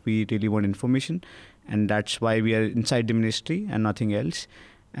want. We really want information. And that's why we are inside the ministry and nothing else.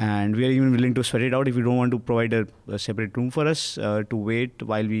 And we are even willing to sweat it out if you don't want to provide a separate room for us to wait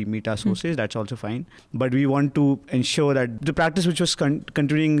while we meet our sources. That's also fine. But we want to ensure that the practice which was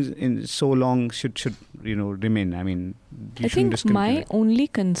continuing in so long should remain. I mean, I think my only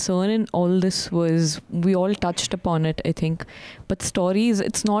concern in all this was, we all touched upon it, I think, but stories,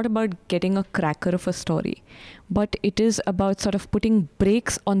 it's not about getting a cracker of a story, but it is about sort of putting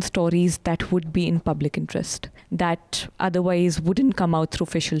brakes on stories that would be in public interest, that otherwise wouldn't come out through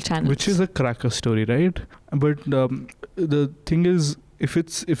official channels. Which is a cracker story, right? But the thing is,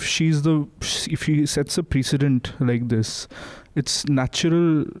 if she sets a precedent like this, it's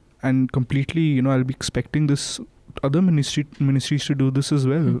natural and completely, I'll be expecting this other ministries to do this as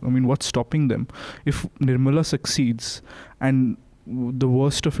well. I mean, what's stopping them? If Nirmala succeeds and the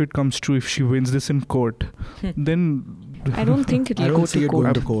worst of it comes true, if she wins this in court, then I don't think it'll go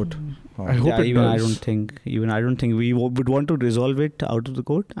to court. I hope it does. I don't think we would want to resolve it out of the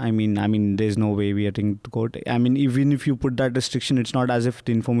court. I mean, there's no way we are taking it to court. I mean, even if you put that restriction, it's not as if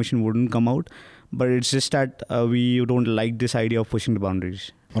the information wouldn't come out, but it's just that we don't like this idea of pushing the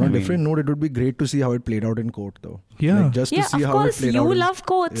boundaries. On a different note, it would be great to see how it played out in court, though. Yeah. Like, just to see how it played out. You love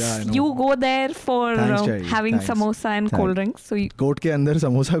courts. Yeah, I know. You go there for having samosa and cold drinks. So court ke andar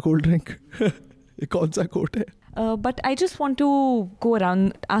samosa cold drink. Ye kaun sa court hai? But I just want to go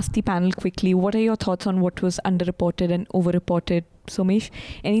around, ask the panel quickly, what are your thoughts on what was underreported and overreported? Somesh,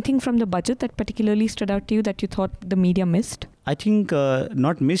 anything from the budget that particularly stood out to you that you thought the media missed? I think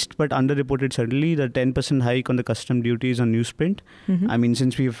not missed, but underreported certainly. The 10% hike on the custom duties on newsprint. I mean,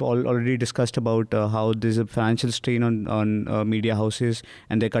 since we've already discussed about how there's a financial strain on media houses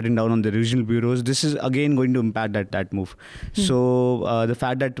and they're cutting down on the regional bureaus, this is again going to impact that move. So the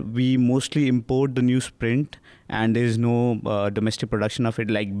fact that we mostly import the newsprint and there is no domestic production of it,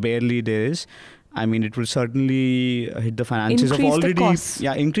 like barely there is, I mean, it will certainly hit the finances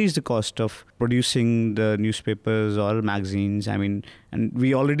increase the cost of producing the newspapers or magazines. I mean, and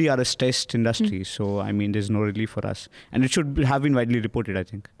we already are a stressed industry. So, I mean, there's no relief for us. And it should have been widely reported, I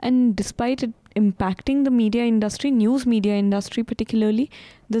think. And despite it impacting the media industry, news media industry particularly,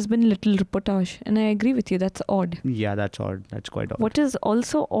 there's been little reportage. And I agree with you, that's odd. Yeah, that's odd. That's quite odd. What is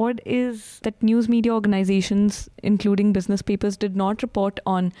also odd is that news media organizations, including business papers, did not report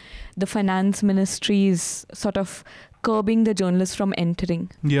on the finance ministry's sort of curbing the journalists from entering.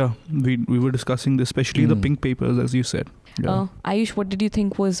 Yeah, we were discussing this, especially the pink papers, as you said. Yeah. Ayush, what did you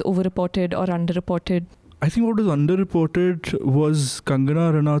think was overreported or underreported? I think what was underreported was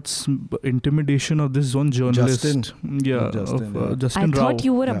Kangana Ranaut's intimidation of this one journalist. Justin I thought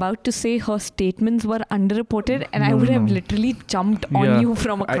you were about to say her statements were underreported, and I would have literally jumped on you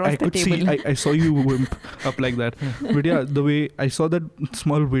from across the table. I saw you wimp up like that. But yeah, the way I saw that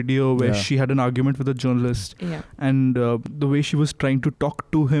small video where she had an argument with a journalist, and the way she was trying to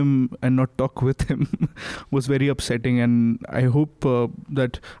talk to him and not talk with him was very upsetting. And I hope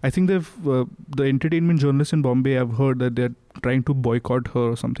that I think the entertainment journalists in Bombay, I've heard that they're trying to boycott her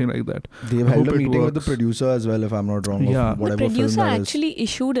or something like that. They've held a meeting with the producer as well, if I'm not wrong. Yeah. The producer actually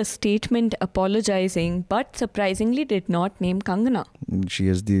issued a statement apologizing, but surprisingly did not name Kangana. She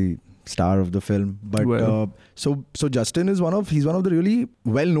is the star of the film, but so Justin is one of the really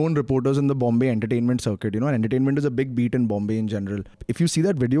well-known reporters in the Bombay entertainment circuit, and entertainment is a big beat in Bombay in general. If you see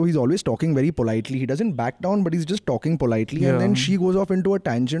that video, he's always talking very politely. He doesn't back down, but he's just talking politely, and then she goes off into a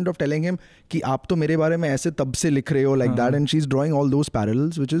tangent of telling him ki aap to mere bare mein aise tab se likh rahe ho, like that, and she's drawing all those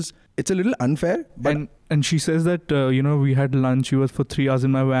parallels, which is, it's a little unfair, but And she says that, we had lunch, you were for 3 hours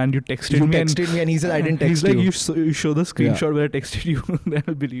in my van, you texted me. You texted me and he said, I didn't text you. He's like, you show the screenshot where I texted you, then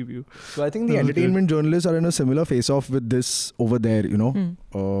I'll believe you. So I think the entertainment journalists are in a similar face-off with this over there,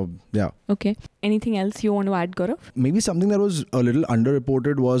 yeah. Okay. Anything else you want to add, Gaurav? Maybe something that was a little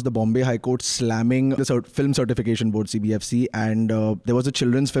underreported was the Bombay High Court slamming the Film Certification Board, CBFC, and there was a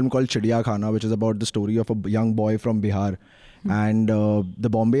children's film called Chidiya Khana, which is about the story of a young boy from Bihar. And the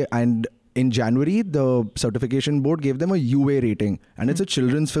Bombay... and in January, the certification board gave them a UA rating, and it's a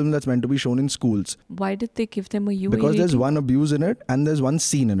children's film that's meant to be shown in schools. Why did they give them a UA Because rating? there's one abuse in it and there's one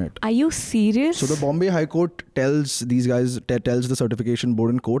scene in it. Are you serious? So the Bombay High Court tells these guys, tells the certification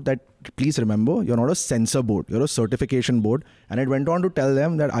board in court that, please remember, you're not a censor board, you're a certification board. And it went on to tell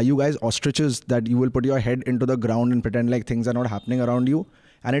them that, are you guys ostriches that you will put your head into the ground and pretend like things are not happening around you?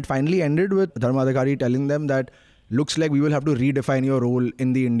 And it finally ended with Dharmadhikari telling them that, looks like we will have to redefine your role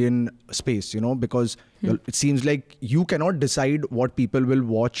in the Indian space, because it seems like you cannot decide what people will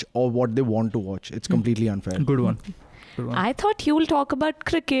watch or what they want to watch. It's completely unfair. Good one. I thought you will talk about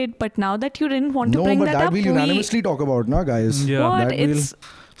cricket, but now that you didn't want to bring that up... No, but that we'll unanimously talk about, na, guys? Yeah. What?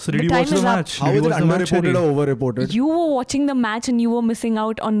 So did you watch the match? How is it underreported or overreported? You were watching the match and you were missing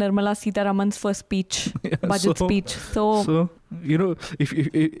out on Nirmala Sitharaman's first speech, budget speech. So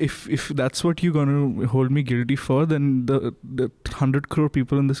if that's what you're going to hold me guilty for, then the 100 crore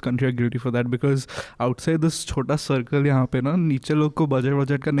people in this country are guilty for that, because outside this chota circle यहाँ पे ना नीचे लोग को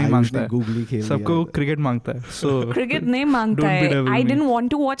budget का नहीं मांगता है, सबको cricket मांगता है. So cricket नहीं मांगता है. I didn't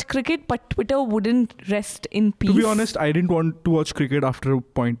want to watch cricket, but Twitter wouldn't rest in peace. To be honest, I didn't want to watch cricket after a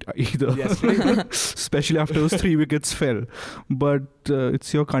point either. Yes, especially after those 3 wickets fell. But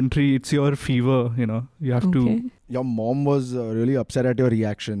it's your country, it's your fever, you have to. Your mom was really upset at your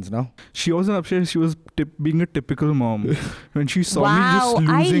reactions, no? She wasn't upset. She was being a typical mom. When she saw me just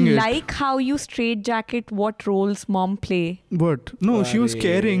losing it. I like how you straitjacket what roles mom play. What? No, she was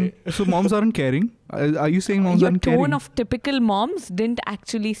caring. So moms aren't caring. Are you saying moms aren't caring? Your tone of typical moms didn't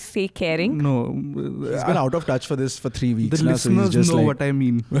actually say caring. No. He's been out of touch for 3 weeks. The listeners so know what I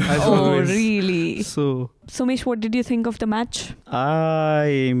mean. Oh, really? So, Somesh, what did you think of the match?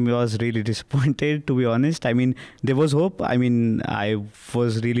 I was really disappointed, to be honest. I mean, there was hope. I mean, I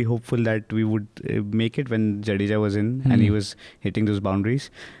was really hopeful that we would make it when Jadeja was in and he was hitting those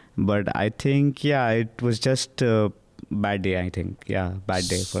boundaries. But I think, it was just a bad day, I think. Yeah, bad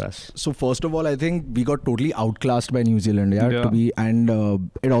day for us. So first of all, I think we got totally outclassed by New Zealand.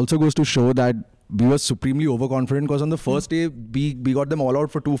 It also goes to show that we were supremely overconfident, because on the first day we got them all out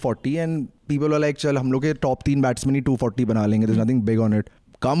for 240 and people were like, chal, hum log ke top 3 batsmen hi 240 bana lenge. There's nothing big on it.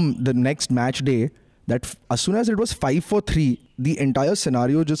 Come the next match day, that as soon as it was 5 for 3, the entire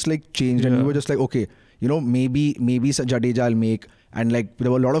scenario just like changed and we were just like, okay, maybe Jadeja will make. And like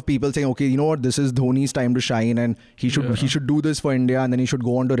there were a lot of people saying, okay, you know what, this is Dhoni's time to shine and he should do this for India and then he should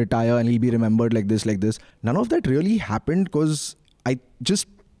go on to retire and he'll be remembered like this. None of that really happened, because I just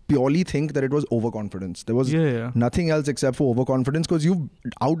purely think that it was overconfidence. There was nothing else except for overconfidence, because you've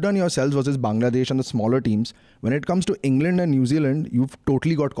outdone yourselves versus Bangladesh and the smaller teams. When it comes to England and New Zealand, you've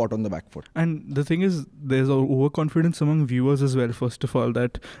totally got caught on the back foot. And the thing is, there's overconfidence among viewers as well, first of all,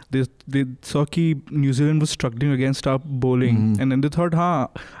 that they saw that New Zealand was struggling against our bowling. And then they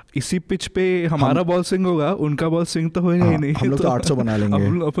thought, इसी pitch पे हमारा ball swing होगा, उनका ball swing तो होगा ही नहीं, हम लोग तो 800 बना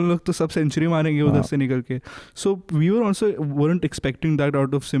लेंगे, अपन लोग तो सब सेंचुरी मारेंगे उधर से निकल के. So we were also weren't expecting that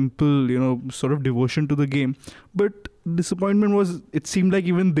out of simple, sort of devotion to the game. But disappointment was, it seemed like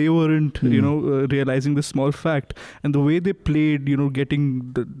even they weren't, realizing the small fact, and the way they played,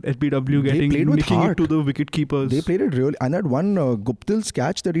 getting the LBW, making it to the wicket keepers. They played it really, and that one Guptill's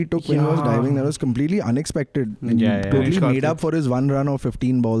catch that he took when he was diving, that was completely unexpected. Totally made up for his 1 run of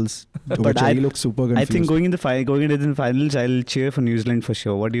 15 balls. But he looked super confused. I think going into the finals, I'll cheer for New Zealand for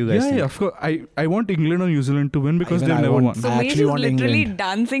sure. What do you guys think? Yeah, of course. I want England or New Zealand to win, because they've never won. So Mace is literally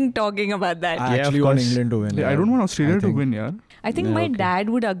dancing talking about that. I actually want England to win. I don't want Australia to win, yeah. I think my dad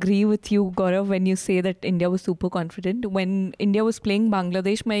would agree with you, Gaurav, when you say that India was super confident. When India was playing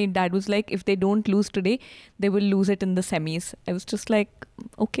Bangladesh, my dad was like, if they don't lose today, they will lose it in the semis. I was just like,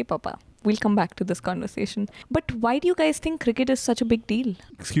 okay, Papa, we'll come back to this conversation. But why do you guys think cricket is such a big deal?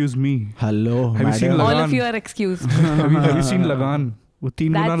 Excuse me. Hello. Have you seen Lagan? All of you are excused. have you seen Lagan? वो 3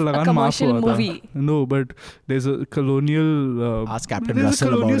 गुना That's लगान a माफ commercial हुआ था. movie. No, but there's a colonial Ask Captain there's Russell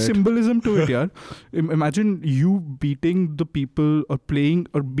a colonial about it. symbolism to it, yaar. Imagine you beating the people or playing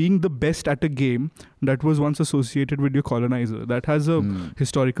or being the best at a game that was once associated with your colonizer. That has a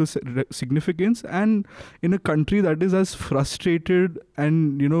historical significance, and in a country that is as frustrated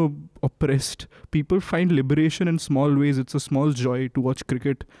and oppressed, people find liberation in small ways. It's a small joy to watch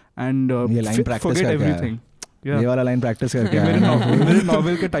cricket and forget everything. ये वाला line practice करके ये आया है. मेरे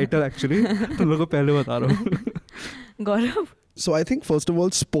novel का title actually तुम लोगों को पहले बता रहा हूँ. Gaurav? So I think first of all,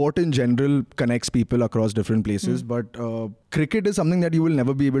 sport in general connects people across different places, but cricket is something that you will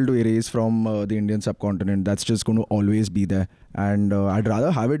never be able to erase from the Indian subcontinent. That's just going to always be there, and I'd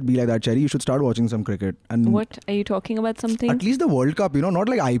rather have it be like that. Cherry, you should start watching some cricket. And What? Are you talking about something? at least the World Cup,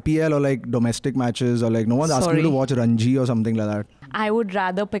 not like IPL or like domestic matches or like no one's asking you to watch Ranji or something like that. I would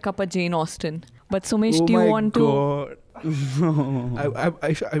rather pick up a Jane Austen. But Somesh, Oh do you my want God.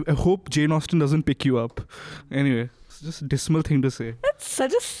 I hope Jane Austen doesn't pick you up. Anyway, it's just a dismal thing to say. That's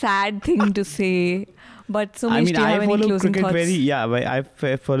such a sad thing to say. But Somesh, I mean, do you have I any follow closing cricket thoughts?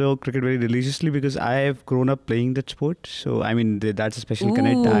 I follow cricket very religiously because I have grown up playing that sport. So I mean, that's a special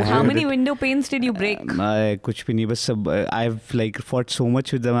connect. I How have many with it. window panes did you break? कुछ भी नहीं बस I've like fought so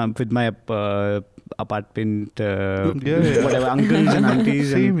much with them with my apartment whatever uncles and aunties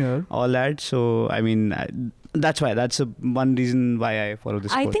Same and here. all that. So I mean that's one reason why I follow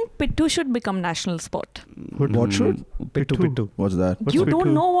this sport. I think Pittu should become national sport. What should? Pittu. What's that? What's You Pittu?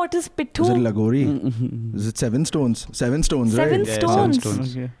 don't know what is Pittu? Is it Lagori? Is it 7 stones? 7 stones, right? Seven Yeah, stones. 7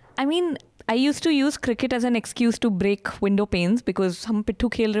 stones. Okay. I mean, I used to use cricket as an excuse to break window panes because हम पिट्ठू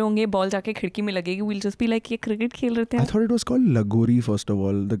खेल रहे होंगे, ball जाके खिड़की में लगेगी. We'll just be like, ये cricket खेल रहे थे. I thought it was called Lagori first of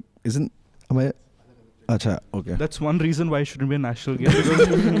all. Acha, okay. That's one reason why it shouldn't be a national game, because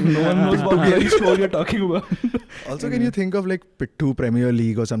no one knows what bloody sport you're talking about. Also, can you think of like Pittu Premier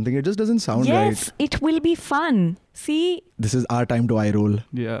League or something? It just doesn't sound right. Yes, it will be fun. See, This is our time to eye roll.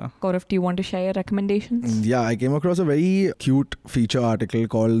 Yeah. Gaurav, do you want to share your recommendations? Yeah, I came across a very cute feature article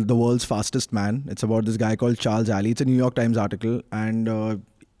called The World's Fastest Man. It's about this guy called Charles Alley. It's a New York Times article, and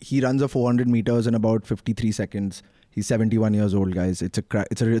he runs a 400 meters in about 53 seconds. He's 71 years old, guys. It's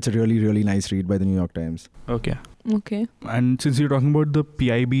a really, really nice read by the New York Times. Okay. Okay. And since you're talking about the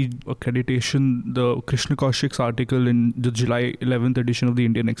PIB accreditation, the Krishna Kaushik's article in the July 11th edition of the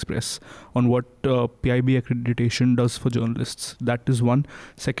Indian Express on what PIB accreditation does for journalists. That is one.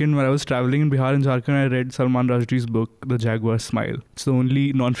 Second, when I was traveling in Bihar and Jharkhand, I read Salman Rushdie's book, The Jaguar Smile. It's the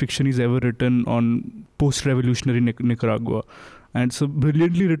only non-fiction he's ever written on post-revolutionary Nicaragua. And it's a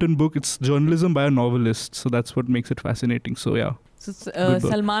brilliantly written book. It's journalism by a novelist. So that's what makes it fascinating. So yeah. So Good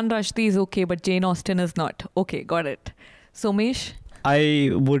book. Salman Rushdie is okay, but Jane Austen is not. Okay, got it. Somesh? I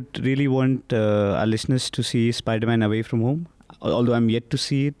would really want our listeners to see Spider-Man Away From Home, although I'm yet to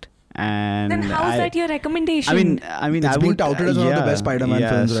see it. And Then how is that your recommendation? I mean, It's I being would touted as one of the best Spider-Man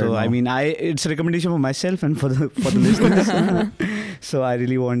films so right I now. mean, it's a recommendation for myself and for the listeners. So I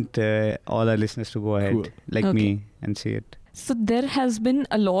really want all our listeners to go ahead, Cool. like Okay. me, and see it. So there has been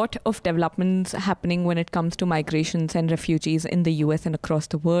a lot of developments happening when it comes to migrations and refugees in the US and across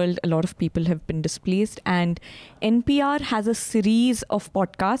the world. A lot of people have been displaced, and NPR has a series of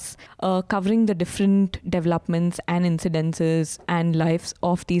podcasts covering the different developments and incidences and lives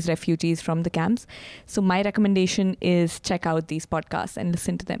of these refugees from the camps. So my recommendation is check out these podcasts and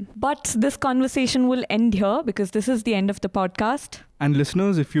listen to them. But this conversation will end here because this is the end of the podcast. And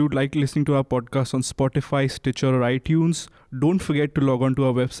listeners, if you'd like listening to our podcast on Spotify, Stitcher or iTunes, don't forget to log on to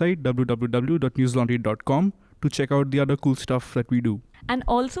our website, www.newslaundry.com, to check out the other cool stuff that we do. And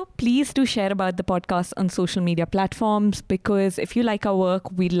also, please do share about the podcast on social media platforms, because if you like our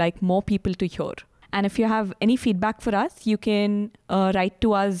work, we'd like more people to hear. And if you have any feedback for us, you can write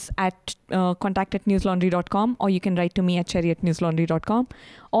to us at contact@newslaundry.com, or you can write to me at cherry@newslaundry.com,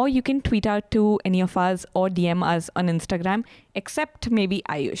 or you can tweet out to any of us or DM us on Instagram, except maybe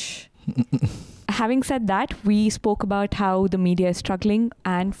Ayush. Having said that, we spoke about how the media is struggling,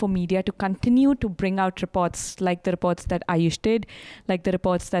 and for media to continue to bring out reports like the reports that Ayush did, like the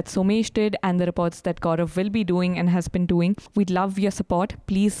reports that Somesh did, and the reports that Gaurav will be doing and has been doing. We'd love your support.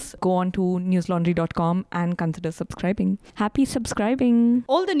 Please go on to newslaundry.com and consider subscribing. Happy subscribing.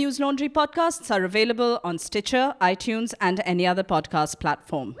 All the News Laundry podcasts are available on Stitcher, iTunes, and any other podcast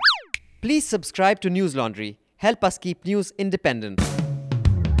platform. Please subscribe to News Laundry. Help us keep news independent.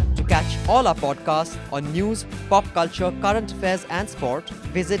 To catch all our podcasts on news, pop culture, current affairs, and sport,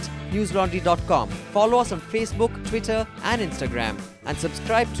 visit newslaundry.com. Follow us on Facebook, Twitter, and Instagram, and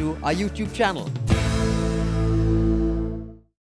subscribe to our YouTube channel.